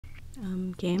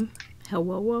Game.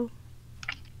 Hello.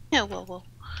 Hello.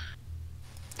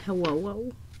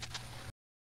 Hello.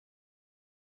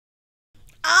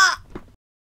 Ah!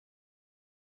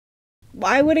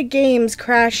 Why would a game's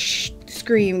crash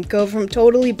screen go from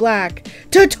totally black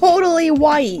to totally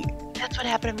white? That's what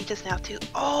happened to me just now too.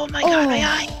 Oh my god, my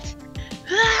eyes!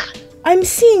 Ah! I'm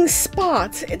seeing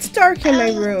spots. It's dark in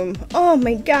my room. Oh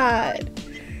my god.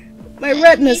 My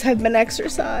retinas have been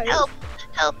exercised.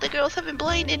 Help, the girls have been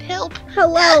blinded, help!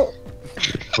 Hello!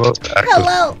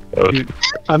 Hello! Dude,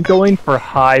 I'm going for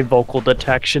high vocal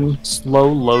detection,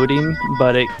 slow loading,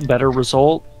 but a better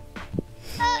result.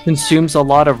 Consumes a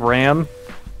lot of RAM.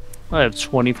 I have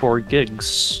 24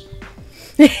 gigs.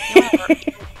 You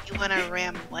wanna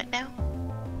ram what now?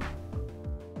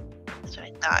 That's what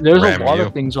I thought. There's RAM a lot you.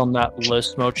 of things on that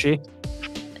list, Mochi.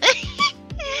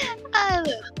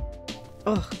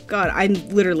 Oh god, I'm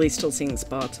literally still seeing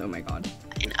spots. Oh my god.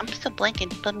 I'm still blanking.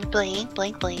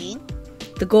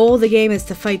 Blank. The goal of the game is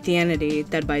to fight the entity.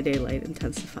 Dead by Daylight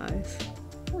intensifies.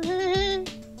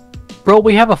 Bro,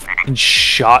 we have a fucking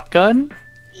shotgun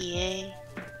Yay.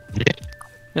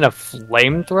 and a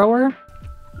flamethrower?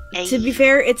 To be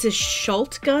fair, it's a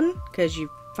Schult gun, because you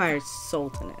fire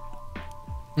salt in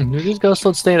it. These ghosts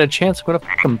don't stand a chance. We're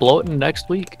gonna fucking blow it in next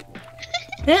week.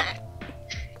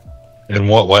 In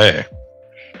what way?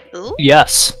 Ooh.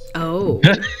 Yes. Oh.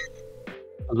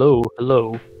 Hello.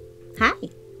 Hi.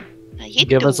 How you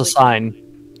Give us a doing?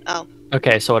 sign. Oh.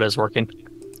 Okay, so it is working.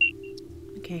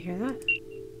 Okay, hear that?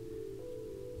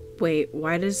 Wait,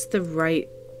 why does the right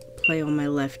play on my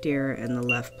left ear and the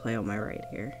left play on my right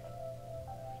ear?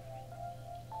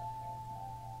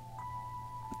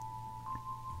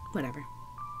 Whatever.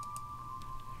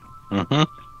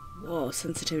 Mm-hmm. Whoa,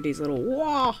 sensitivity's a little...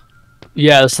 Whoa!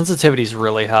 Yeah, the sensitivity's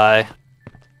really high.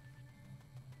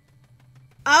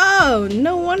 Oh,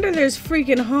 no wonder there's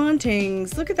freaking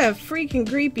hauntings. Look at that freaking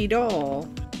creepy doll.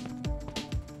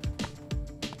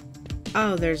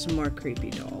 Oh, there's more creepy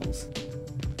dolls.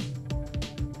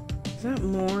 Is that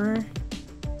more?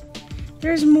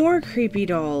 There's more creepy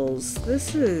dolls.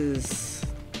 This is...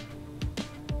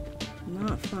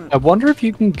 not fun. I wonder if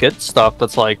you can get stuff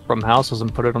that's like from houses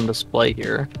and put it on display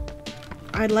here.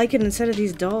 I'd like it instead of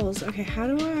these dolls. Okay, how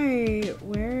do I...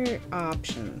 where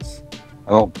options? I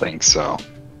don't think so.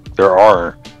 There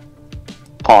are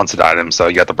haunted items, though.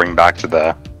 You have to bring back to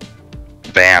the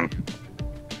van.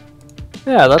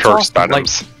 Yeah, that's Cursed awesome.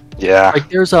 items. Yeah. Like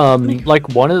there's like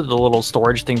one of the little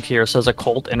storage things here says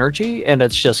occult energy, and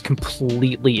it's just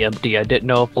completely empty. I didn't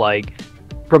know if like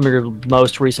from your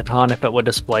most recent hunt if it would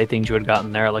display things you had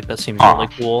gotten there. Like that seems really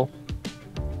cool.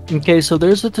 Okay, so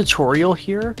there's a tutorial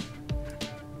here.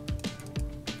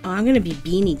 Oh, I'm gonna be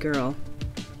Beanie Girl.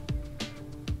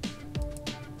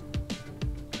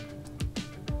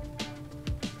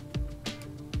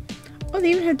 Oh,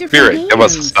 they even have different Spirit, give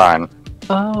us a hands. sign.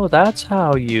 Oh, that's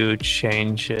how you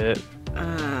change it.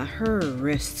 Her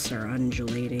wrists are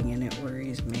undulating and it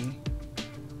worries me.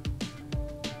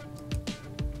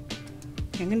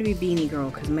 I'm gonna be Beanie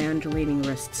Girl because my undulating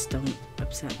wrists don't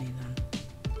upset me then.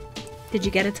 Did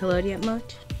you get it to load yet, Moch?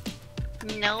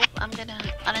 Nope, I'm gonna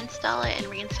uninstall it and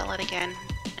reinstall it again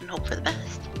and hope for the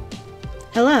best.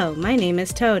 Hello, my name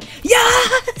is Toad.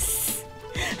 Yes!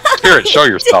 Spirit, show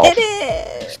yourself. I did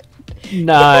it!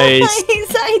 Nice.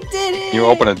 Guys, I did it! You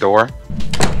open a door.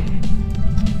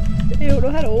 I don't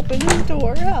know how to open this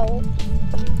door. Help.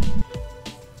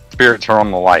 Spirit, turn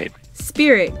on the light.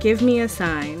 Spirit, give me a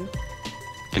sign.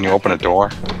 Can you open a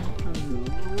door?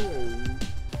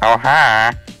 Oh,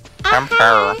 hi. I'm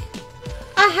her.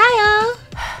 Ohio!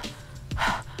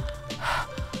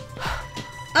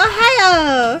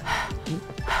 Ohio!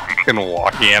 Fucking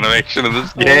walkie animation of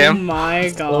this Oh game.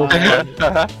 my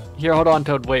god. Here, hold on,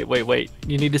 Toad. Wait.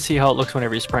 You need to see how it looks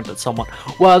whenever you sprint at someone.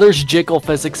 Wow, there's jiggle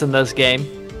physics in this game.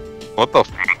 What the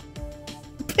f?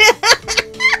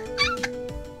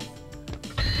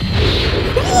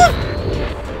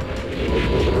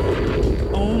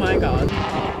 Oh my god.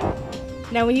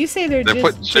 Now when you say they're They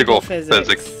just put jiggle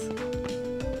physics.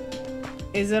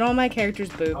 Is it on my character's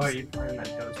boobs?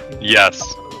 Yes.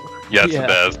 Yes, Yeah. it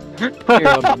does.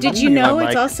 Here, Did you give me know my it's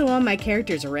mic. also on my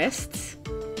character's wrists?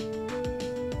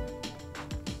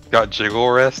 Got jiggle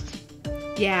wrist.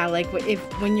 Yeah, like if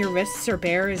when your wrists are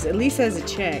bare, at least as a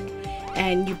chick,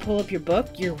 and you pull up your book,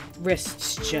 your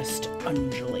wrists just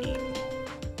undulate.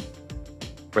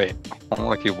 Wait, I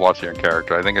want to keep watching your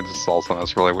character. I think I just saw something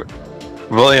that's really weird.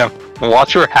 William,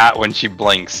 watch her hat when she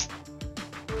blinks.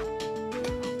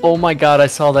 Oh my god, I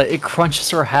saw that. It crunches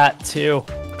her hat too.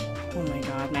 Oh my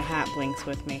god, my hat blinks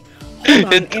with me. Hold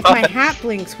on, It if my does. hat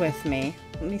blinks with me,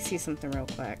 let me see something real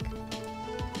quick.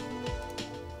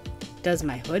 Does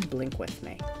my hood blink with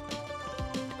me?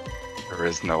 There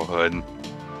is no hood.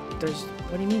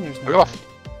 What do you mean there's no Look hood? off.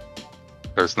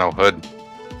 There's no hood.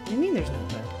 What do you mean there's no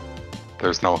hood?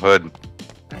 There's no hood.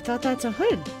 I thought that's a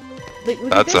hood. Look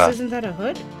That's at this. Isn't that a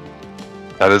hood?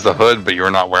 That is a hood, but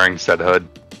you're not wearing said hood.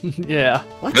 Yeah.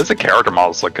 What? Does the character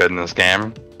models look good in this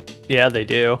game? Yeah, they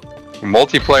do.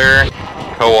 Multiplayer,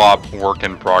 co-op, work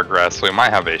in progress. We might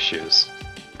have issues.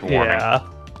 Warning. Yeah.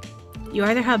 You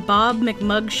either have Bob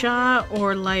McMugshot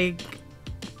or like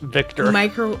Victor.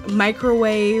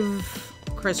 microwave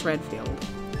Chris Redfield.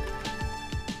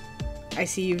 I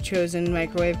see you've chosen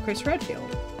microwave Chris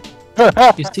Redfield.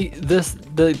 You see this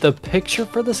the picture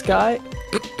for this guy?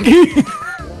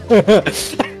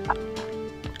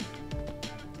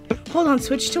 Hold on,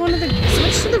 switch to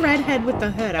the redhead with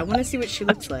the hood. I want to see what she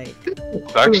looks like.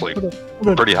 It's actually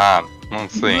pretty hot.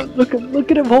 Let's see. Look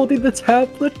at him holding the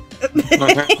tablet.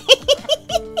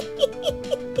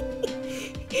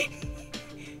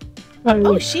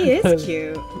 Oh, she is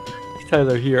cute.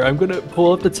 Tyler, here. I'm gonna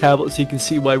pull up the tablet so you can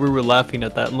see why we were laughing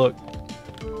at that look.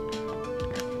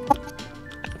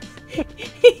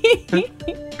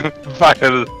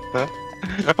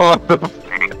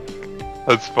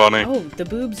 That's funny. Oh, the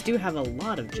boobs do have a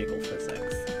lot of jiggle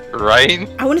physics. Right?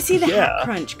 I want to see the hat Yeah.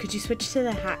 crunch. Could you switch to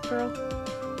the hat girl?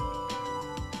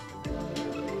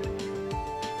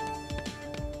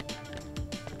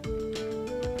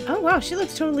 Oh wow, she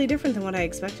looks totally different than what I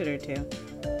expected her to.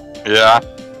 Yeah.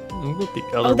 What the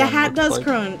other Oh, the one hat looks does like.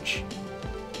 crunch.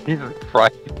 Jesus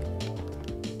Christ.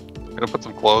 Gonna put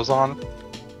some clothes on?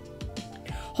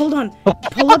 Hold on.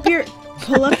 Pull up your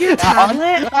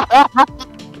tablet.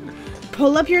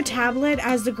 Pull up your tablet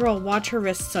as the girl. Watch her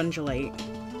wrists undulate.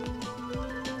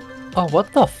 Oh,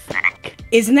 what the fuck?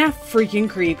 Isn't that freaking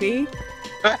creepy?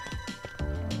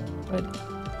 What?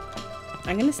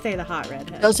 I'm gonna stay the hot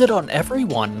redhead. Does it on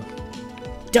everyone?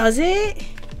 Does it?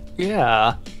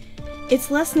 Yeah. It's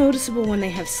less noticeable when they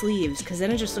have sleeves, because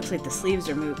then it just looks like the sleeves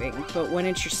are moving. But when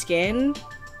it's your skin,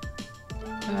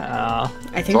 Yeah.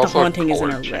 I think the also a haunting is in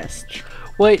her color change. wrist.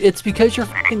 Wait, it's because you're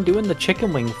fucking doing the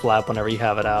chicken wing flap whenever you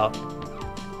have it out.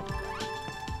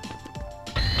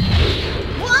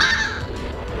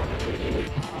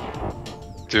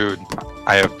 Dude,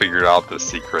 I have figured out the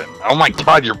secret. Oh my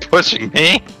god, you're pushing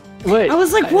me! Wait. I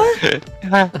was like,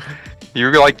 what? You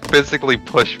like physically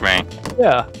push me.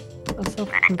 Yeah. That's so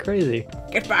fucking crazy.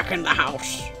 Get back in the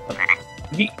house.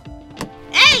 Ye-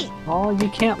 Hey! Oh, you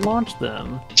can't launch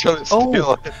them. Just Oh.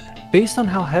 feel it. Based on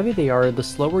how heavy they are, the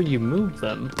slower you move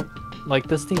them. Like,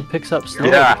 this thing picks up slower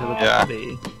Yeah, because it's yeah. heavy.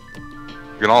 You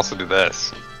can also do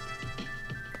this.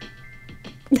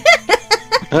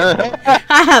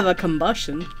 I have a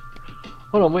combustion.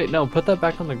 Hold on, wait, no, put that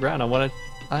back on the ground.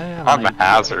 I have I'm an a idea.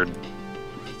 hazard.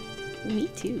 Me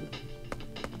too.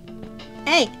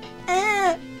 Hey!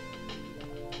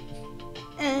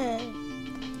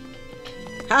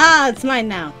 Ah, it's mine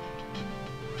now.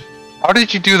 How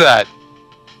did you do that?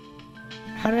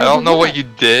 How did I don't know what that? you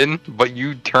did, but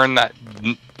you turned that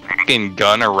fucking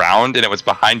gun around and it was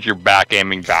behind your back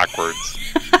aiming backwards.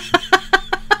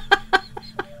 I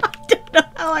don't know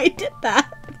how I did that.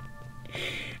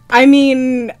 I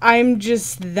mean, I'm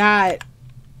just that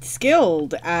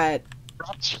skilled at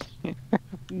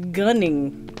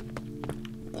gunning.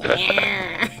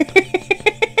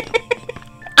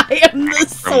 I am the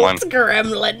salt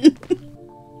gremlin.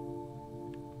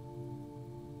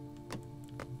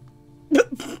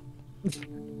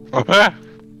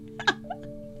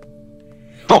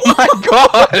 Oh my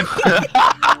god!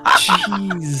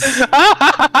 Jeez.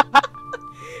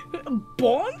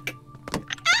 Bonk?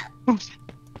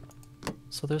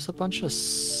 So there's a bunch of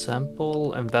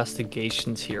sample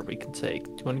investigations here we can take.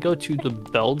 Do you want to go to the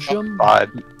Belgium? God.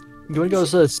 Do you want to go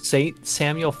to St.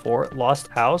 Samuel Fort, Lost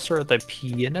House, or the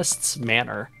Pianist's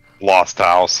Manor? Lost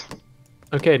house.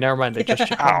 Okay, never mind. They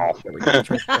just Ow. There we go, it's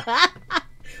right there.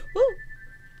 Woo.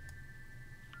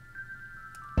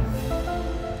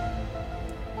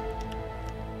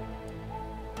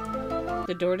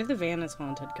 The door to the van is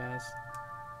haunted, guys.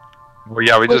 Well,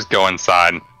 yeah, we just go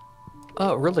inside.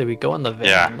 Oh, really? We go in the van?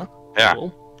 Yeah, That's yeah.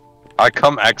 cool. I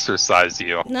come exercise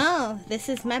you. No, this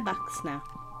is my box now.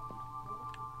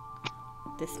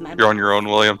 This is my You're on your own,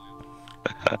 William.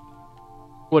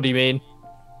 What do you mean?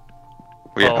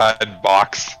 We Oh. had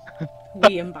box.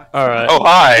 William box. Alright. Oh,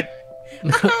 hi!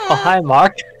 Oh, hi,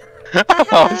 Mark.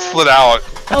 Oh, it slid out.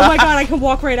 Oh my god, I can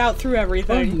walk right out through Oh,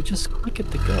 everything. you just click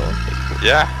it to go. Okay,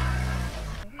 Yeah.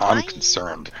 I'm Hi.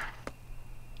 concerned.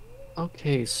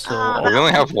 okay so... We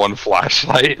only have one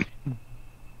flashlight.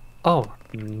 Oh,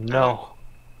 no.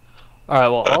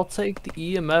 Alright, well, I'll take the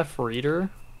EMF reader,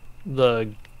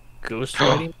 the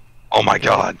ghostwriting. Oh my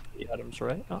god. The items,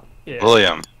 right? Oh, yeah.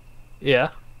 William. Yeah.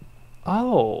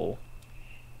 Oh.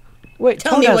 Wait,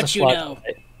 Tell Toad me has what a you know.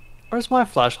 flashlight. Where's my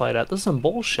flashlight at? This is some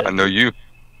bullshit. I know you.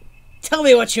 Tell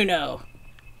me what you know.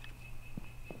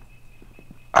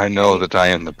 I know that I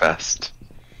am the best.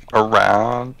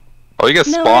 Around. Oh, you get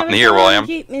spawned here, William.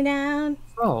 Keep me down.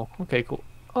 Oh, okay, cool.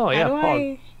 Oh, yeah,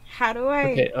 Pog. How do I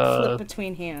Okay, flip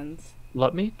between hands?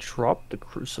 Let me drop the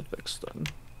crucifix then.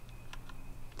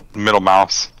 Middle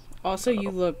mouse. Also,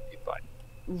 you look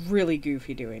really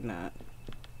goofy doing that.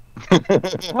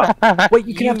 Wait,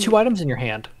 you can have 2 items in your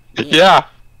hand. Yeah.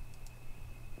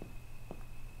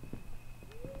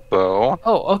 So.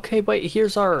 Oh, okay, wait,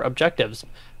 here's our objectives.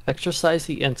 Exercise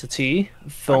the entity,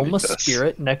 film a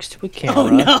spirit next to a camera. Oh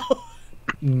no!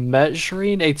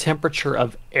 Measuring a temperature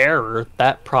of error,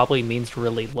 that probably means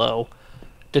really low.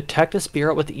 Detect a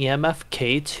spirit with EMF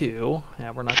K2.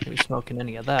 Yeah, we're not going to be smoking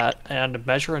any of that. And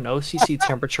measure an OCC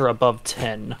temperature above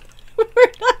 10. We're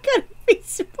not going to be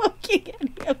smoking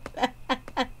any of that.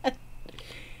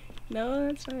 No,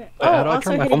 that's not it. How do I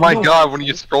turn my Oh my god, when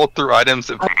you scroll through items,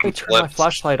 it How do I turn my flips.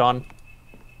 flashlight on?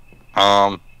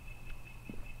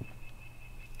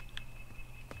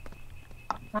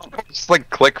 Just like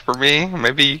click for me.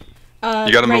 Maybe you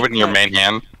gotta move it in your main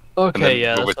hand. Okay,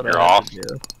 yeah, move that's it what when you're I have off. to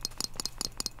do.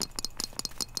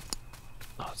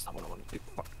 Oh, that's not what I want to do.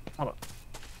 Fuck. Hold on.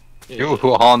 You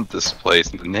who haunt this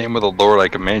place, in the name of the Lord, I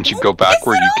command you go back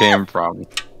where you came from.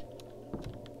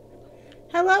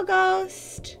 Hello,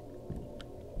 ghost.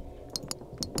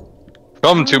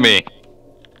 Come to me.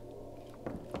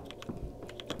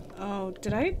 Oh,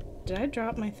 did I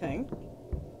drop my thing?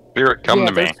 Spirit, come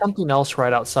to me. There's something else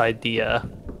right outside the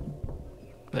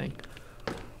thing.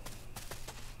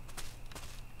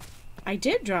 I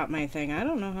did drop my thing. I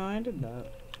don't know how I did that.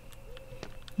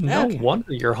 No Okay.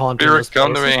 wonder you're haunting Spirit, this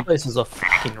come place. to This me. place is a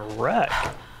fucking wreck.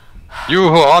 You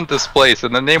who haunt this place,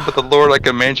 in the name of the Lord, I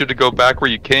command you to go back where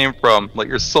you came from. Let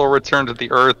your soul return to the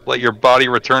earth. Let your body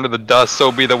return to the dust. So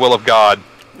be the will of God.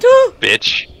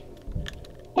 Bitch.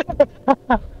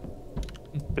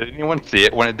 Did anyone see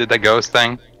it when it did that ghost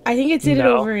thing? I think it did it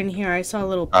No. over in here. I saw a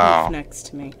little poof Oh. next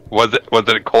to me. Was it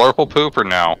a colorful poop or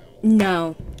no?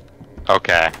 No.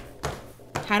 Okay.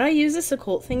 How do I use this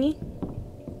occult thingy?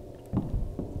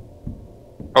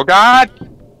 Oh god!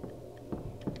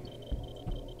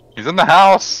 He's in the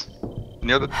house!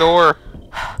 Near the door.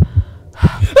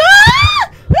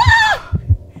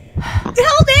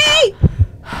 Help me!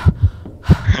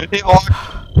 He locked.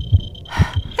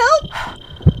 Help!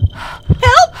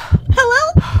 Help!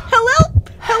 Hello? Hello?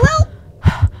 Hello?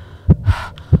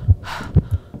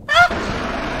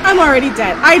 Ah! I'm already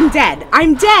dead. I'm dead.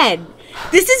 I'm dead.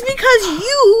 This is because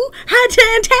you had to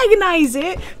antagonize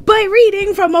it by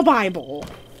reading from a Bible.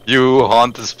 You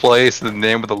haunt this place, in the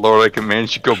name of the Lord, I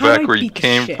command you go How do back I where you beat the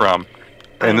came shit from.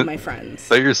 out And of my friends.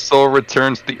 let your soul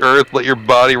return to the earth, let your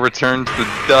body return to the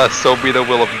dust, so be the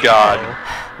will of God.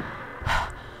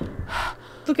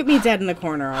 Look at me dead in the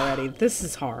corner already. This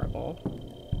is horrible.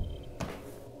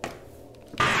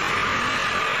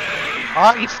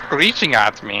 Oh, he's screeching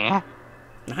at me.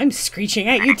 I'm screeching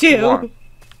at you too. Come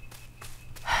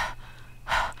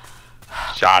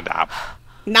Shut up.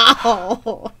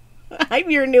 No! I'm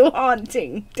your new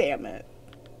haunting, damn it.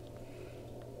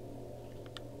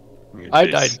 I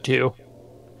died too.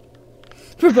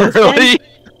 We're both Really? dead?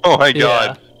 Oh my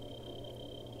god.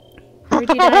 Where'd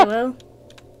you die, Will?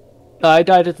 I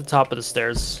died at the top of the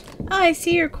stairs. Oh, I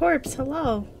see your corpse.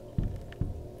 Hello.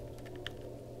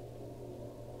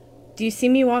 Do you see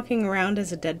me walking around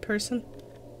as a dead person?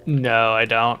 No, I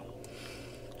don't.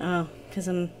 Oh, because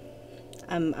I'm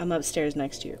upstairs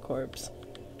next to your corpse.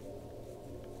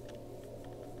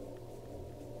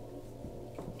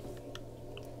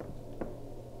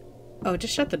 Oh,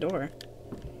 just shut the door.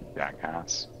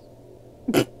 Jackass.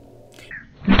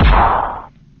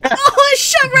 Oh, it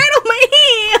shut right on my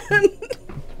hand!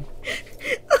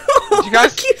 Oh,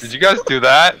 Did you guys do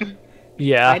that?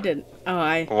 Yeah. I didn't.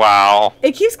 Oh, Wow.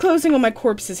 It keeps closing on my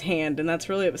corpse's hand, and that's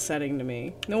really upsetting to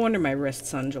me. No wonder my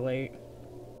wrists undulate.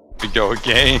 We go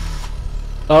again.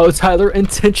 Oh, Tyler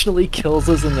intentionally kills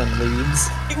us and then leaves.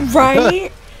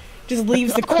 Right? Just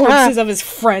leaves the corpses of his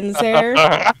friends there.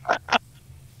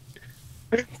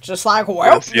 Just like, well,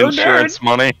 That's the you're insurance dead.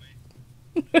 money.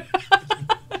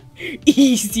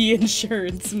 Easy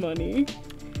insurance money.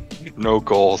 No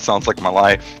goal. Sounds like my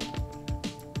life.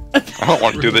 I don't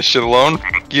want to do this shit alone.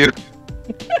 Thank you.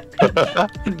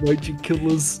 Why'd you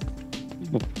kill us?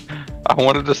 I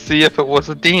wanted to see if it was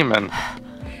a demon.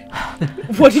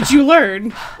 What did you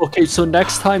learn? Okay, so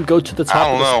next time go to the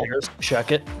top of the don't know. stairs,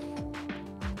 check it.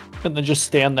 And then just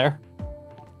stand there.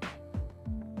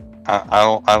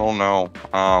 I don't know.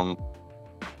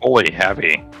 Holy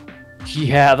heavy.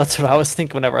 Yeah, that's what I was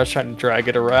thinking whenever I was trying to drag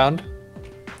it around.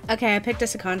 Okay, I picked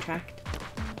us a contract.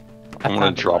 I'm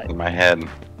gonna drop in my head.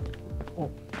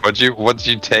 What'd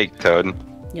you take, Toad?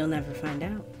 You'll never find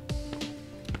out.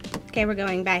 Okay, we're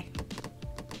going. Bye.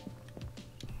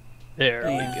 There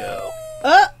we go.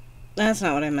 Oh! That's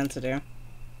not what I meant to do.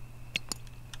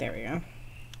 There we go.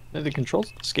 The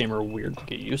controls of this game are weird to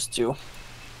get used to.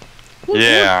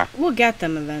 Yeah. We'll get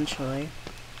them eventually.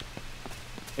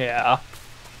 Yeah.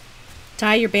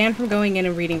 Ty, you're banned from going in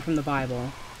and reading from the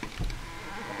Bible.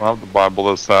 I have the Bible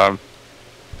this time.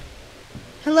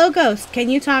 Hello, Ghost. Can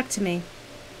you talk to me?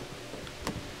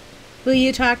 Will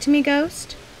you talk to me,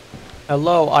 Ghost?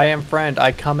 Hello, I am friend.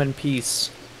 I come in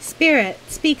peace. Spirit,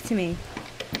 speak to me.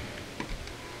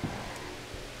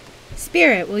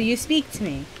 Spirit, will you speak to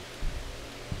me?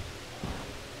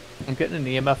 I'm getting an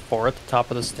EMF 4 at the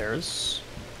top of the stairs.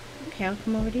 Okay, I'll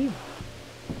come over to you.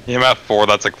 EMF 4,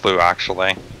 that's a clue,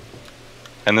 actually.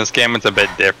 In this game, it's a bit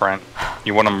different.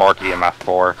 You want to mark EMF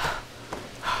 4.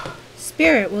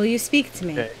 Spirit, will you speak to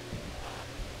me? Okay.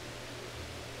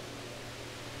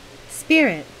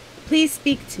 Spirit, please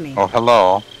speak to me. Oh,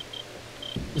 hello.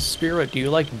 Spirit, do you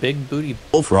like big booty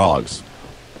Bullfrogs.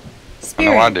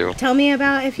 Spirit, I do. tell me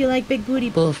about if you like big booty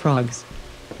bullfrogs.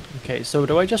 Okay, so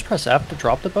do I just press F to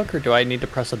drop the book, or do I need to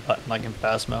press a button like in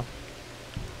Phasmo?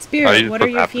 Spirit, what are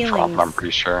your feelings? I'm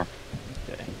pretty sure.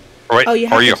 Okay. Wait, Oh, you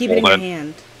have or to keep it in hold your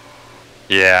hand.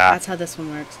 Yeah. That's how this one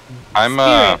works. I'm,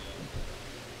 Spirit.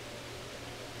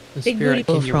 Big Spirit,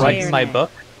 booty can you bullfrogs. write my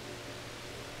book?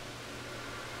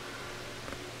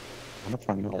 What if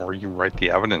I know where you write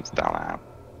the evidence down at?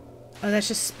 Oh, that's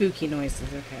just spooky noises,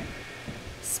 okay.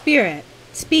 Spirit,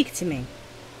 speak to me.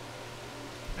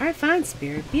 Alright, fine,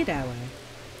 Spirit, be that way.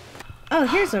 Oh,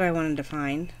 here's what I wanted to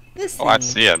find. This Oh, I thing.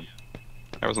 see it.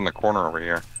 It was in the corner over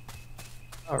here.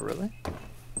 Oh, really?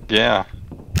 Yeah.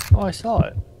 Oh, I saw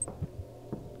it.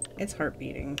 It's heart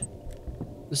beating.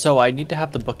 So I need to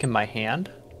have the book in my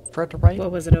hand for it to write?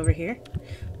 What was it over here?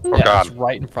 Ooh. Oh, Yeah, God. it's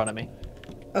right in front of me.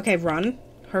 Okay, run.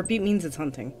 Heartbeat means it's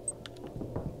hunting.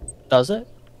 Does it?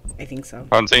 I think so.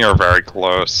 Hunting are very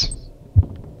close.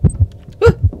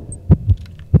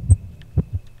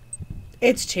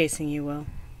 It's chasing you, Will.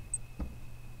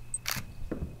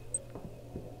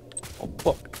 Oh,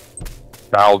 book.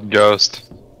 Child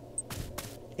ghost.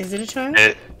 Is it a child?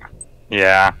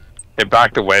 Yeah. It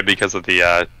backed away because of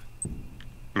the,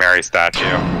 Mary statue.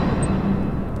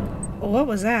 Oh, what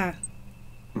was that?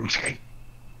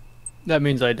 That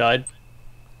means I died.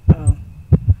 Oh.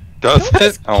 Does Don't it?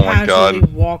 just Oh my casually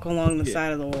god. walk along the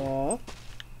side of the wall.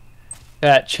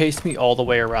 That chased me all the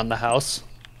way around the house.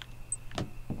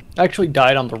 I actually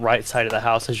died on the right side of the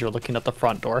house as you're looking at the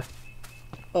front door.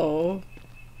 Oh.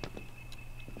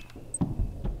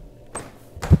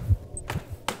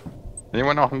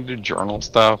 Anyone know how to do journal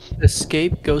stuff?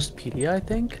 Escape Ghostpedia, I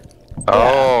think?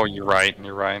 Oh, you're right,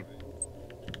 you're right.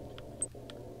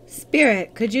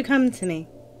 Spirit, could you come to me?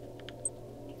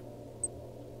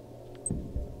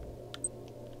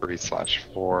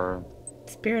 3/4.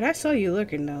 Spirit, I saw you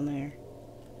lurking down there.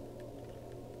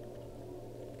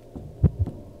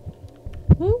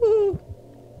 Woo!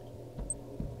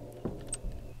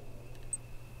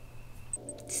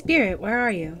 Spirit, where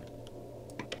are you?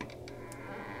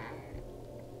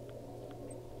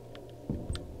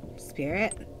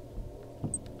 Spirit?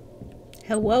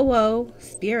 Hello,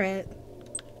 Spirit.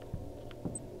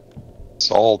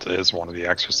 Salt is one of the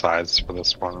exercises for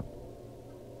this one.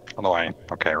 How do I?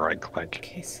 Okay, right click.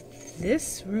 Okay, so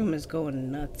this room is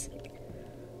going nuts.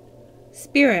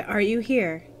 Spirit, are you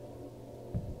here?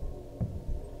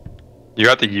 You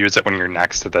have to use it when you're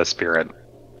next to the spirit.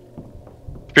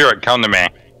 Spirit, come to me.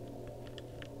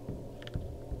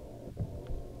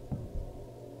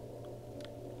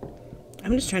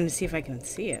 I'm just trying to see if I can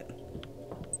see it.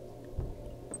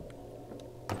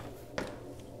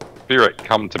 Spirit,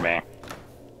 come to me.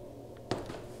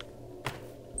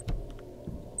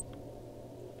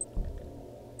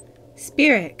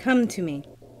 Spirit, come to me.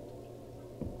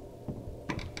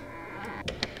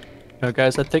 No,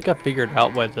 guys, I think I figured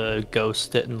out why the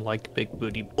ghost didn't like big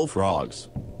booty. Bullfrogs.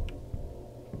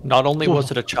 Not only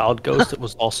was it a child ghost, it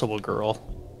was also a girl.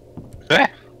 Eh.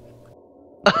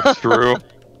 True.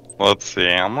 Let's see.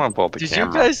 I'm gonna pull up the Did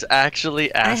camera. you guys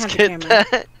actually I ask have a it camera.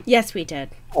 that? Yes, we did.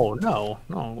 Oh, no.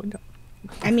 No, we don't.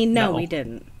 I mean, no, No. we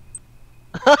didn't.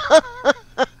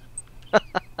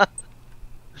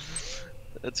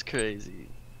 That's crazy.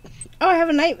 Oh, I have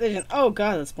a night vision. Oh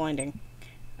god, that's blinding.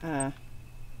 There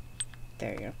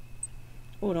you go.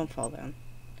 Oh, don't fall down.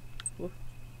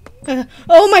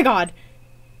 Oh my god!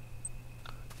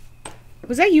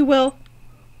 Was that you, Will?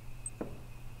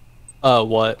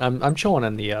 What? I'm chilling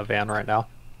in the van right now.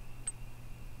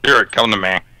 Spirit, come to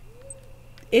me.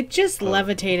 It just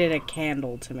levitated a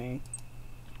candle to me.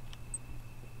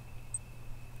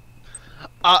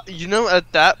 You know, at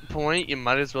that point, you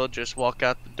might as well just walk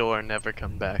out the door and never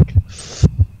come back.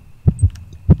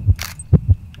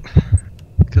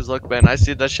 Cause look, man, I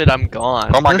see that shit, I'm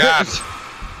gone. Oh my god!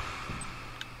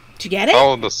 Did you get it?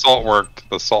 Oh, the salt worked.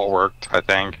 The salt worked, I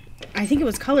think. I think it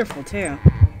was colorful, too.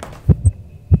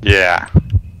 Yeah.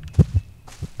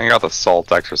 I got the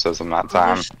salt exorcism that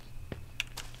time.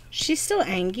 She's still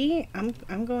angry.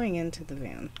 I'm going into the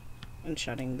van and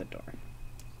shutting the door.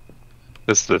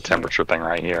 This is the temperature thing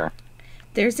right here.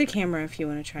 There's a camera if you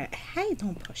want to try it. Hey,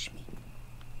 don't push me.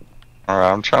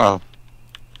 Alright, I'm trying to...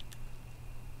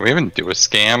 Do we even do a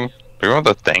scan? Do we want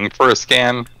the thing for a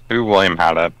scan? Who William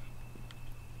had it?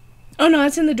 Oh, no,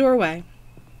 it's in the doorway.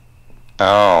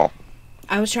 Oh.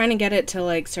 I was trying to get it to,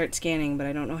 like, start scanning, but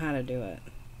I don't know how to do it.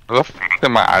 Where the fuck did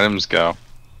my items go?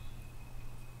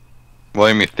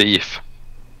 William, you thief.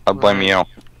 I blame you.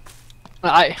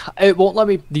 It won't let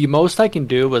me. The most I can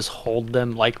do is hold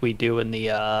them like we do in the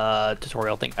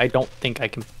tutorial thing. I don't think I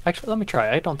can. Actually, let me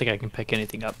try. I don't think I can pick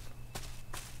anything up.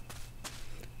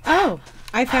 Oh,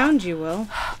 I found you, Will.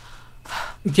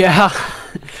 Yeah.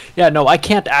 Yeah, no, I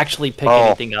can't actually pick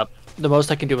anything up. The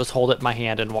most I can do is hold it in my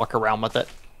hand and walk around with it.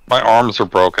 My arms are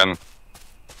broken.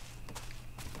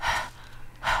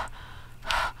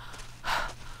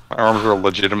 My arms are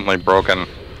legitimately broken.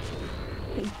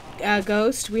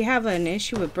 Ghost, we have an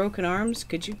issue with broken arms.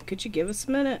 Could you give us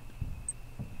a minute?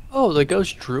 Oh, the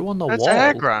ghost drew on the That's wall.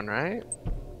 Agron, right?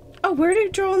 Oh, where did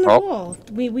it draw on the wall?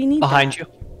 We need behind that. you.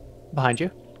 Behind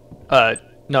you.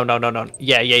 No.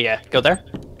 Yeah. Go there.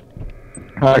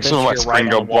 Actually, my screen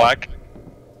go black.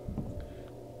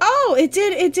 Oh, it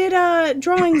did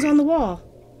drawings on the wall.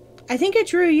 I think it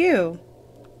drew you.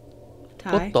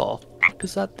 Ty. What the fuck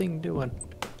is that thing doing?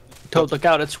 Toad, look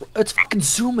out! It's fucking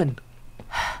zooming.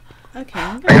 Okay.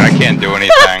 I can't do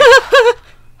anything.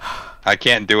 I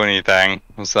can't do anything.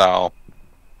 So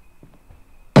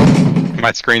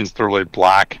my screen's literally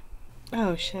black.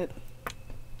 Oh shit!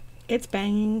 It's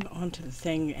banging onto the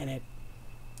thing and it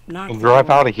knocked. We'll drive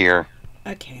out of here.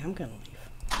 Okay, I'm gonna leave.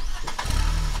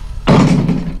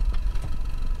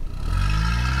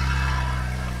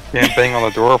 Can't bang on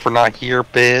the door if we're not here,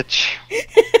 bitch.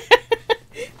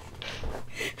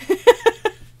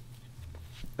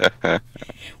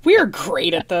 We are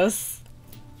great at this.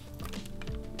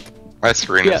 My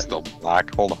screen is still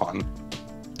black. Hold on.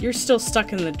 You're still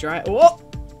stuck in the dry. Whoa!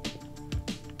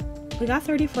 We got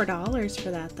 $34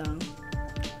 for that though.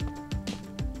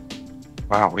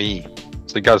 Wowee.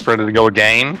 So you guys ready to go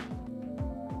again?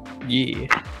 Yeah.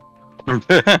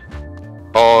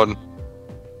 Oh,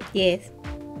 Yes.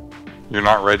 you're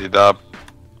not readied up.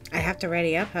 I have to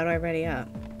ready up. How do I ready up?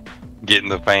 Get in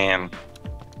the van.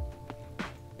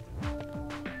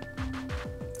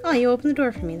 Oh, you opened the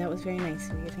door for me. That was very nice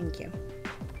of you. Thank you.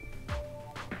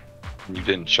 You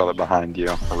didn't shut it behind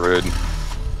you. Rude.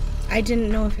 I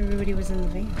didn't know if everybody was in the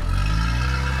van.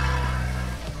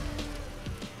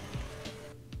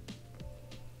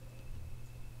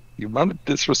 The amount of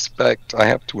disrespect I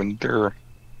have to endure.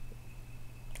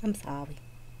 I'm sorry.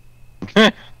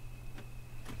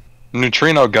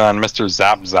 Neutrino gun, Mr.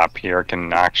 Zap Zap here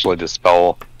can actually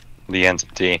dispel the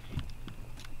entity.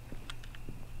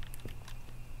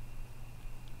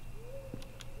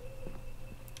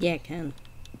 Yeah, it can.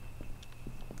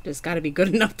 Just gotta be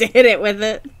good enough to hit it with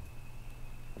it.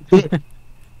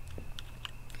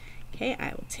 Okay, I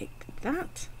will take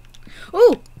that.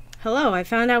 Oh! Hello, I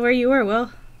found out where you were,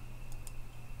 Will.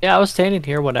 Yeah, I was standing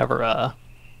here whenever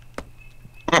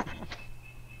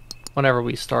whenever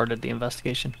we started the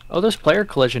investigation. Oh, there's player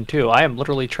collision too. I am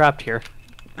literally trapped here.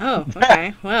 Oh,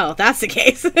 okay. Well, that's the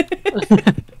case.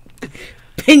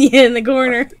 Pin you in the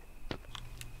corner.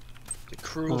 The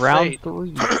cruel Round fate.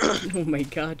 3. Oh my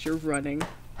god, you're running.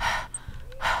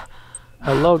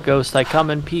 Hello, ghost. I come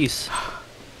in peace.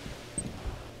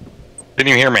 Can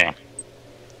you hear me?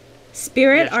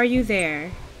 Spirit, Yes. are you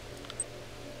there?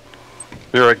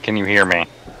 Spirit, can you hear me?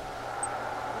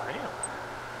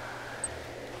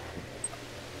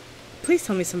 Please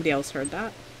tell me somebody else heard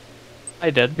that.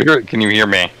 I did. Spirit, can you hear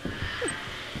me?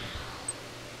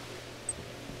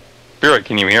 Spirit,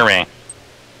 can you hear me?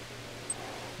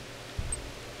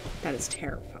 That is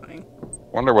terrifying.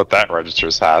 Wonder what that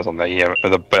registers has on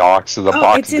the box. The Oh,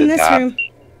 box it's in did this that. room.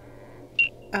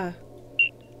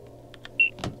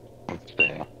 Let's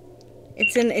see.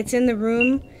 It's in the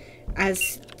room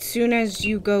as soon as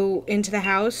you go into the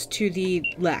house to the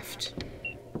left.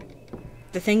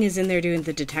 The thing is in there doing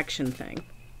the detection thing.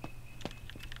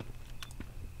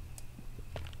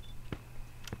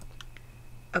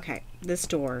 Okay, this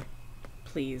door,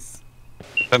 please.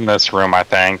 In this room, I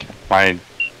think. My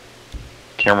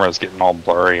camera's getting all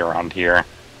blurry around here.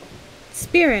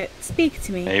 Spirit, speak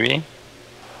to me. Maybe?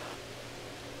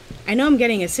 I know I'm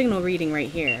getting a signal reading right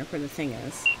here, where the thing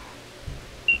is.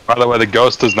 By the way, the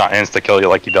ghost does not insta-kill you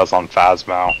like he does on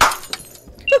Phasmo.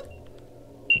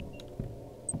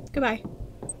 Goodbye.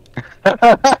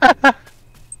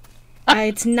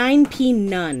 It's 9p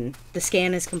none. The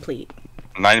scan is complete.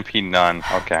 9p none,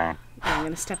 okay. Yeah, I'm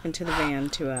gonna step into the van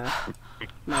to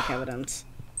mark evidence.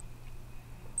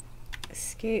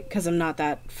 Escape, because I'm not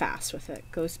that fast with it.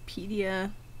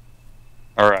 Ghostpedia.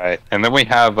 Alright, and then we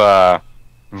have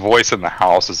voice in the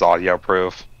house is audio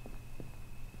proof.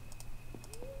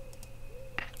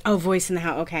 Oh, voice in the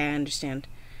house. Okay, I understand.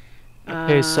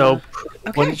 Okay, so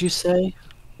okay. what did you say?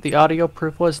 The audio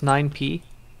proof was 9p?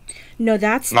 No,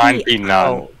 that's 9p the... none.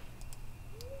 Oh.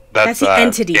 That's the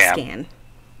entity scan.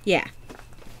 Yeah.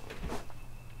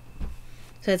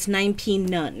 So it's 9p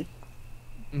none.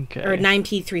 Okay. Or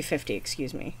 9p 350,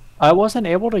 excuse me. I wasn't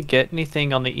able to get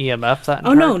anything on the EMF that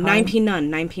Oh no, entire time. 9p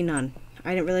none, 9p none.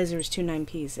 I didn't realize there was two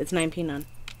 9ps. It's 9p none.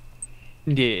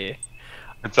 Yeah.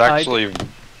 It's actually...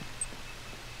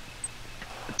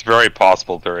 It's very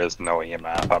possible there is no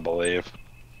EMF, I believe.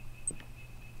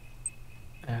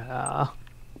 Yeah.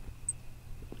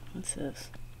 What's this?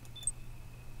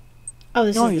 Oh,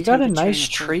 this No, is you the got a temperature nice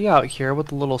indicator. tree out here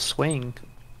with a little swing.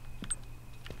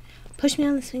 Push me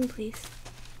on the swing, please.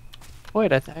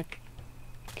 Wait, I think.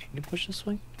 Can you push the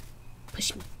swing?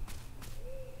 Push me.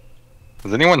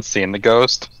 Has anyone seen the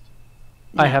ghost?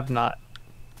 I have not.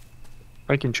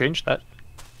 I can change that.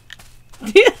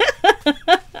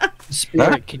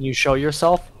 Spirit, can you show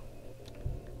yourself?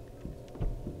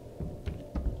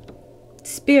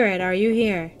 Spirit, are you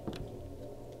here?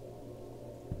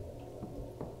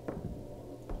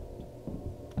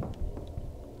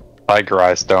 Tiger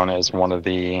Eye Stone is one of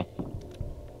the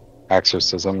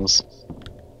exorcisms.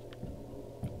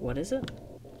 What is it?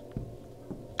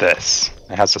 This.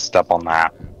 It has to step on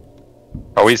that.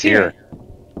 Oh, he's Spirit. here.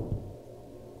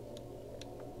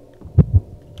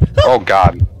 Oh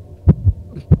god.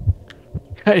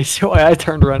 I see why I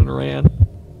turned around and ran.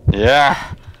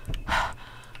 Yeah.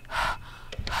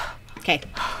 Okay.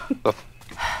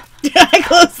 I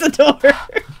closed the door.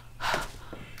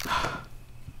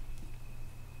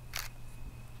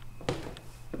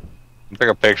 Take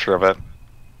a picture of it.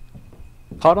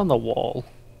 Caught on the wall.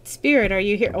 Spirit, are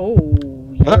you here? Oh,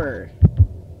 you're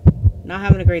not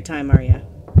having a great time, are you?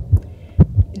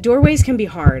 Doorways can be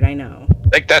hard, I know.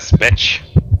 Take this, bitch.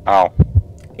 Oh.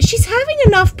 She's having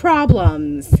enough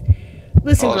problems.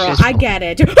 Listen, Oh, girl, she's- I get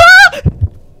it. Ah!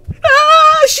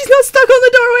 Ah! She's not stuck on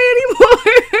the doorway anymore.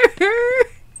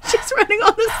 She's running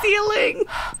on the ceiling.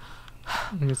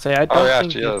 I'm gonna say I don't yeah,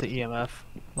 think she you get is. the EMF.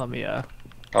 Let me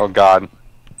Oh god.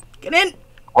 Get in.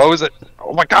 Close it.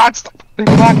 Oh my god, stop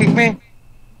blocking me.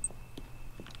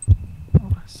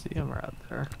 I see him right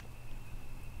there.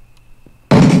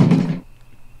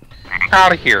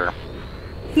 Out of here.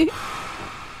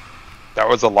 That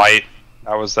was a light.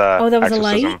 That was Oh, that was a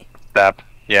exorcism light? step.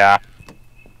 Yeah.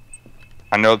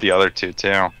 I know the other two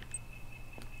too.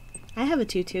 I have a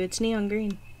tutu. It's neon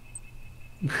green.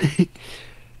 You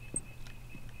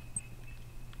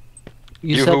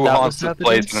You said who that haunts was this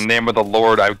place, evidence? in the name of the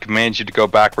Lord, I command you to go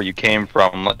back where you came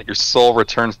from. Let your soul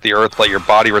return to the earth, let your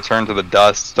body return to the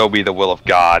dust, so be the will of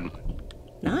God.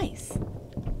 Nice.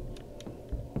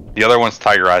 The other one's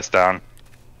Tiger Eye Stone.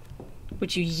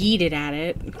 Which you yeeted at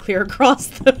it and clear across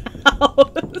the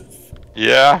house.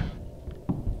 Yeah.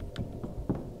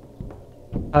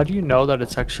 How do you know that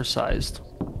it's exercised?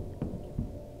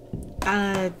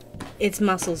 Its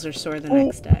muscles are sore the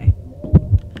next day.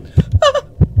 Ah,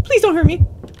 please don't hurt me.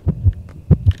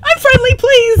 I'm friendly,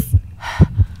 please.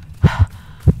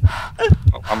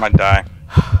 Oh, I might die.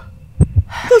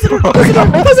 Close the door. Close the door.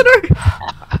 Close the door.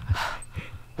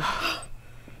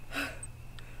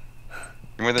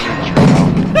 Give me the new tree.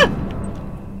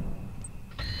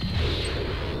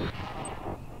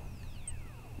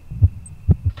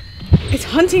 It's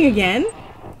hunting again.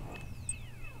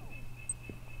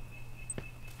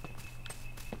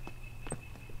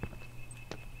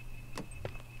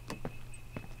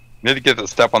 Need to get the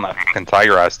step on that fucking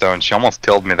Tiger Eye Stone. She almost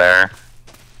killed me there.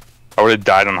 I would have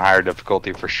died on higher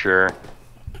difficulty for sure.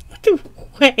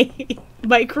 Wait.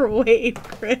 Microwave,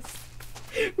 Chris.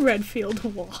 Redfield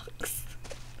walks.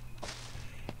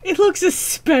 It looks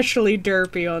especially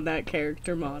derpy on that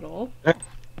character model.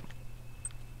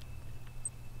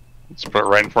 Just put it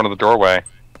right in front of the doorway.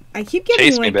 I keep getting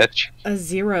Chase me, like bitch. a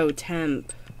 0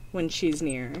 temp when she's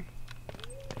near.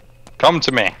 Come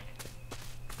to me.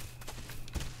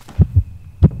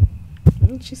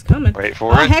 She's coming. Wait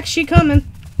for Oh it. heck, she coming.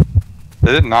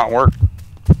 Did it not work?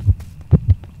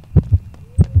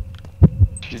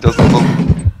 She doesn't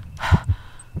look.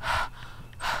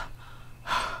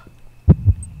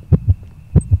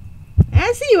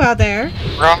 I see you out there.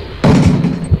 Bro.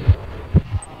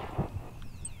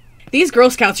 These Girl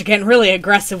Scouts are getting really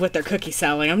aggressive with their cookie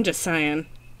selling. I'm just saying.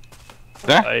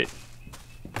 Yeah. Right.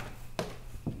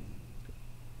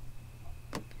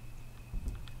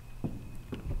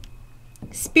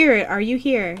 Spirit, are you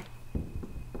here?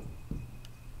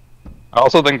 I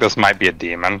also think this might be a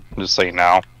demon, just so you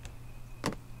know.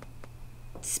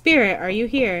 Spirit, are you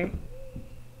here?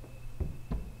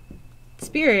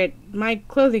 Spirit, my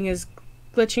clothing is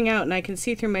glitching out and I can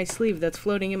see through my sleeve that's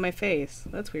floating in my face.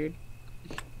 That's weird.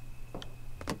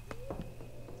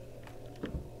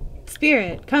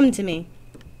 Spirit, come to me.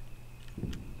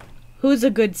 Who's a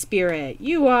good spirit?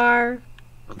 You are.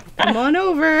 Come on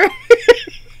over.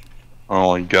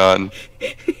 Oh my god.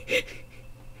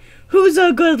 Who's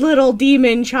a good little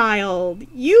demon child?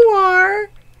 You are.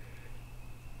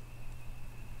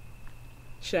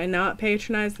 Should I not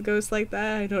patronize the ghost like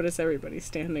that? I notice everybody's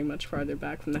standing much farther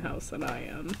back from the house than I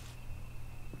am.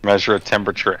 Measure a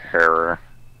temperature error.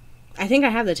 I think I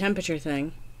have the temperature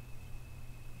thing.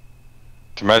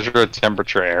 To measure a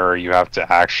temperature error, you have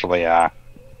to actually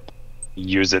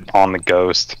use it on the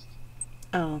ghost.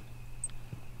 Oh.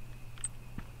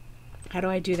 How do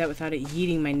I do that without it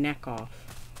yeeting my neck off?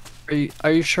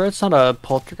 Are you sure it's not a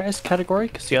poltergeist category?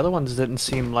 Because the other ones didn't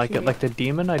seem like it. Yeah. Like the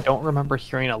demon, I don't remember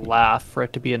hearing a laugh for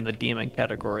it to be in the demon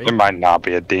category. It might not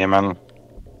be a demon.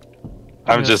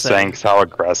 I'm gonna just say- saying 'cause how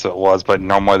aggressive it was, but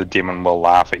normally the demon will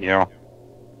laugh at you.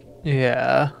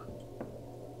 Yeah.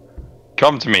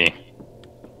 Come to me.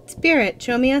 Spirit,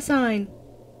 show me a sign.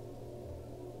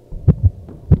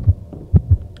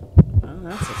 Well,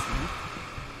 that's a sign.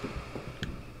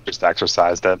 Just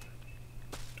exercised it.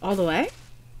 All the way?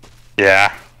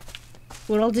 Yeah.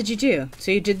 What all did you do?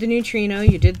 So you did the neutrino,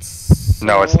 you did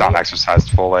No, it's not exercised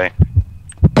fully.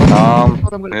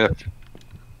 What I'm gonna- Yeah.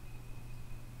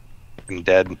 I'm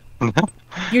dead.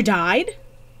 You died?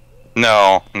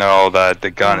 No,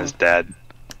 the gun Oh. is dead.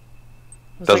 I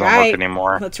was Doesn't like, work "Alright,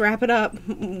 anymore. let's wrap it up.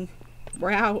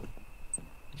 We're out.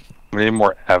 We need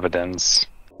more evidence.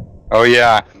 Oh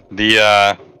yeah,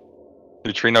 the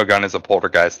neutrino gun is a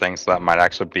poltergeist thing, so that might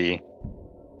actually be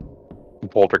a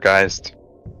poltergeist.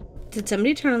 Did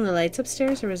somebody turn on the lights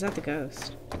upstairs or was that the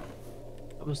ghost?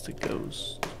 That was the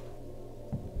ghost.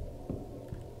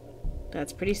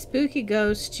 That's pretty spooky,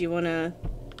 ghost. You wanna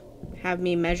have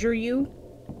me measure you?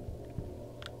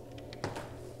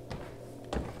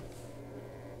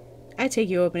 I take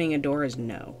you opening a door as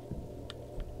no.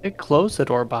 It closed the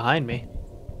door behind me.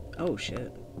 Oh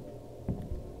shit.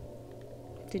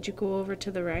 Did you go over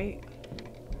to the right?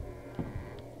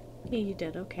 Yeah, you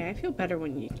did. Okay, I feel better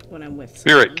when I'm with someone.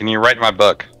 Spirit, can you write my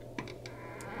book?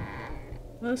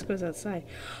 Well, this goes outside.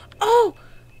 Oh!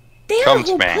 They have Come a to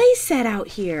whole me. place set out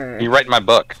here. Can you write my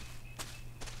book?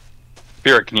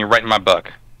 Spirit, can you write my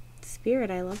book? Spirit,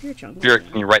 I love your jungle. Spirit,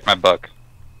 can you write my book?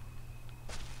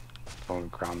 Oh,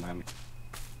 ground them.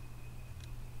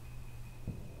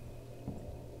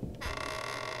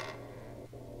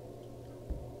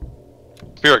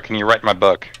 Spirit, can you write my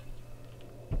book?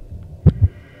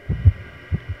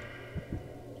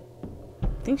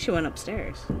 I think she went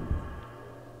upstairs.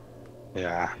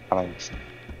 Yeah, I don't.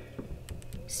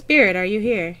 Spirit, are you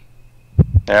here?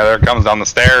 Yeah, there it comes down the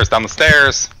stairs, down the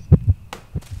stairs.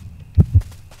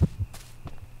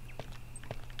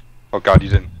 Oh god, you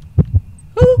didn't.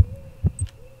 Ooh.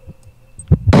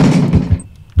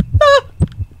 Ah!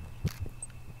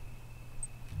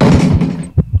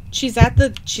 She's at the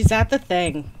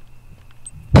thing.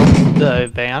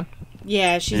 The van?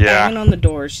 Yeah, she's Yeah. banging on the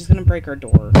door. She's gonna break our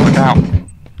door. Look out.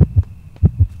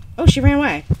 Oh, she ran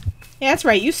away. Yeah, that's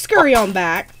right. You scurry on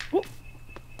back. Ooh,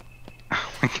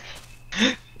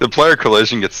 The player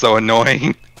collision gets so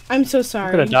annoying. I'm so I'm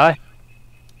sorry. gonna die.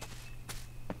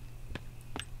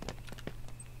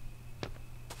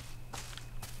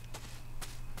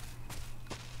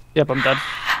 Yep, I'm dead.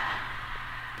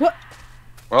 What?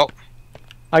 Well,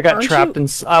 I got Aren't trapped you-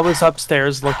 I was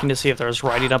upstairs looking to see if there was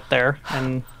writing up there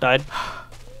and died.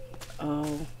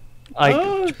 Oh.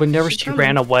 Whenever she's she coming.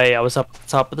 ran away, I was up the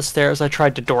top of the stairs. I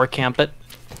tried to door camp it.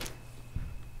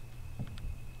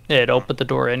 It opened the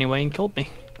door anyway and killed me.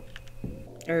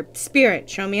 Or spirit,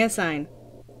 show me a sign.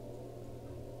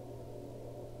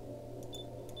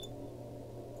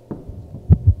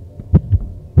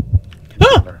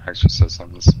 Ah! other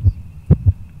exorcisms.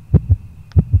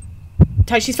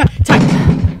 Ty, she's fine. Ty!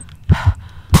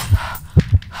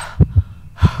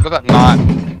 What did that not?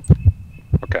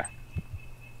 Okay.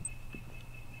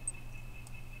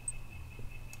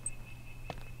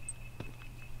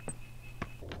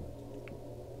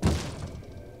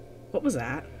 What was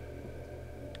that?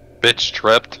 Bitch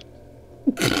tripped.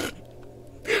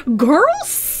 Girl,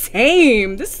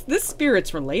 same. This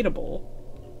spirit's relatable.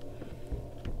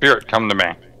 Spirit, come to me.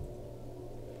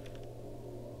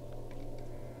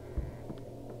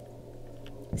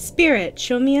 Spirit,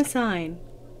 show me a sign.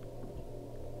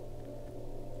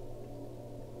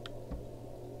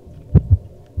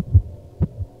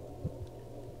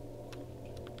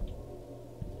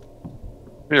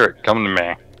 Spirit, come to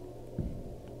me.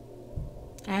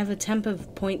 I have a temp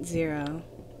of 0.0.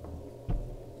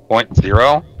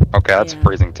 0.0? Okay, that's Yeah.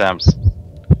 freezing temps.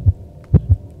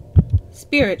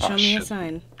 Spirit, show Oh, me a shit.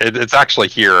 sign. It's actually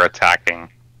here attacking.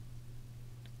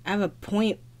 I have a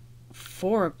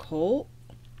 0.4 occult.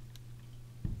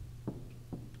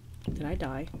 Did I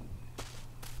die?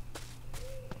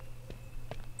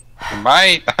 You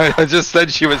might. I just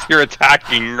said she was here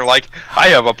attacking. You're like, I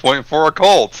have a 0.4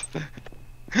 occult.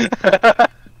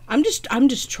 I'm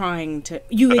just trying to.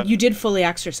 You did fully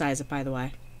exercise it, by the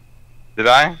way. Did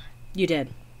I? You did.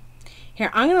 Here,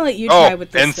 I'm gonna let you try Oh,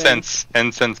 with this incense.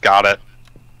 Incense got it. thing.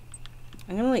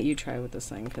 I'm gonna let you try with this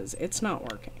thing because it's not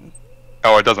working.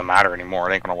 Oh, it doesn't matter anymore.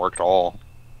 It ain't gonna work at all.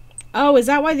 Oh, is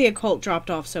that why the occult dropped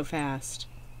off so fast?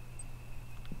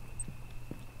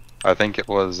 I think it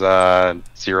was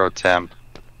 0 temp.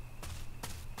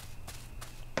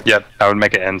 Yep, I would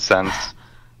make it incense.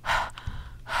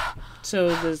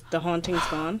 So the haunting's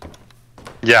gone?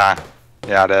 Yeah.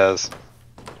 Yeah, it is.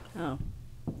 Oh.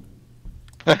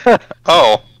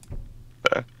 Oh.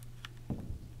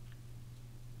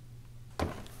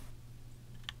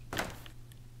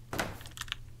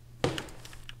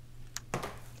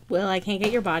 Well, I can't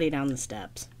get your body down the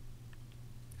steps.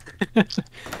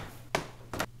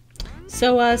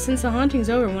 So, since the haunting's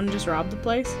over, want to just rob the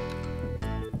place?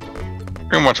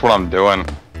 Pretty much what I'm doing.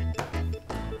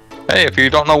 Hey, if you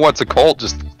don't know what's a cult,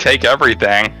 just take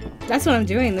everything. That's what I'm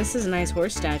doing. This is a nice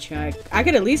horse statue. I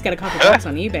could at least get a couple bucks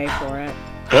on eBay for it.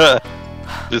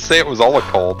 Just say it was all a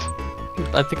cult.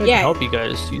 I think I Yeah. can help you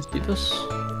guys. Do you see this?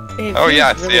 Oh, yeah,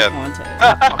 I feels see it. haunted.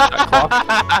 That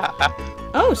clock.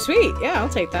 Oh, sweet. Yeah, I'll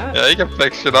take that. Yeah, you can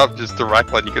fix it up just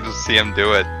directly and you can just see him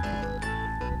do it.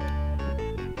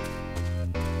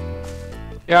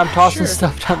 Yeah, I'm tossing Sure.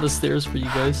 stuff down the stairs for you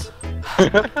guys.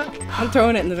 I'm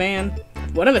throwing it in the van.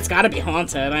 One of it's got to be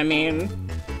haunted. I mean,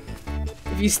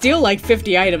 if you steal like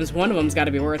 50 items, one of them's got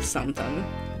to be worth something.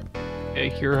 Hey,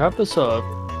 here, have this, The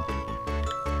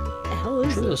hell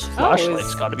is sure this? this Oh, flashlight's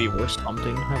it's- gotta be worth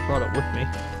something. I brought it with me.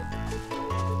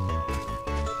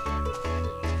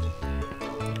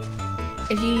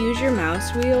 If you use your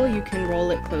mouse wheel, you can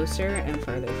roll it closer and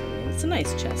further from you. It's a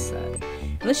nice chess set.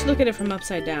 Unless you look at it from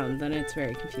upside down, then it's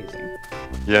very confusing.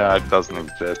 Yeah, it doesn't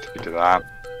exist if you do that.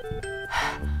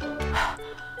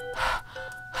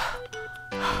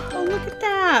 Oh, look at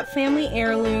that! Family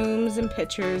heirlooms and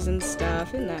pictures and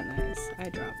stuff. Isn't that nice? I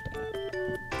dropped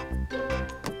it.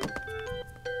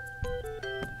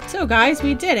 So, guys,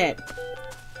 we did it.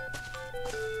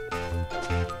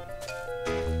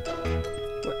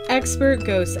 We're expert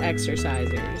ghost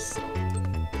exercisers.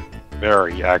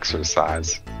 Very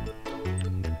exercise.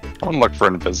 I want to look for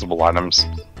invisible items.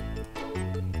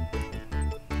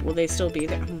 Will they still be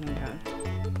there? Oh my god.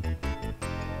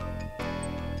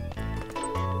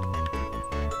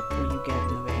 Will you get in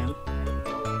the van?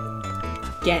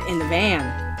 Get in the van!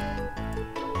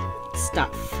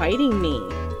 Stop fighting me!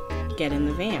 Get in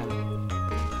the van.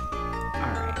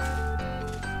 Alright.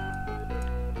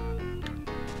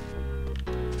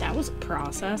 That was a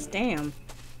process, damn.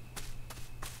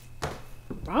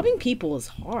 Robbing people is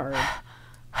hard.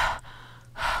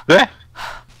 Eh.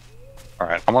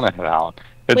 Alright, I'm gonna head out.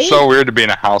 It's Wait. so weird to be in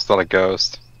a house without a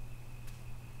ghost.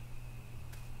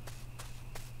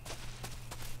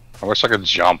 I wish I could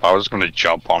jump. I was just gonna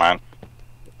jump on it.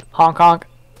 Honk honk.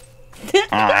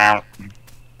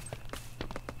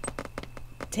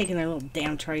 Taking their little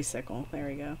damn tricycle. There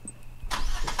we go.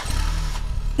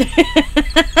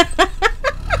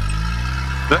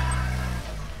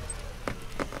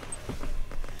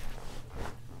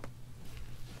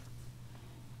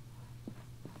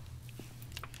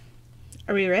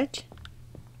 Are we rich?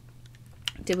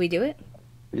 Did we do it?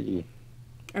 Are we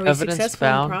Evidence successful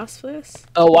found. in process?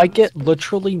 Oh, I get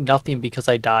literally nothing because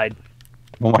I died.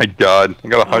 Oh my god, I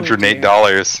got Oh, dear.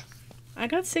 $108. I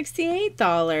got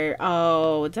 $68.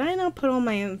 Oh, did I not put all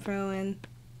my info in?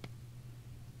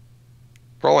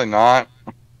 Probably not.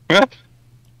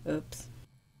 Oops.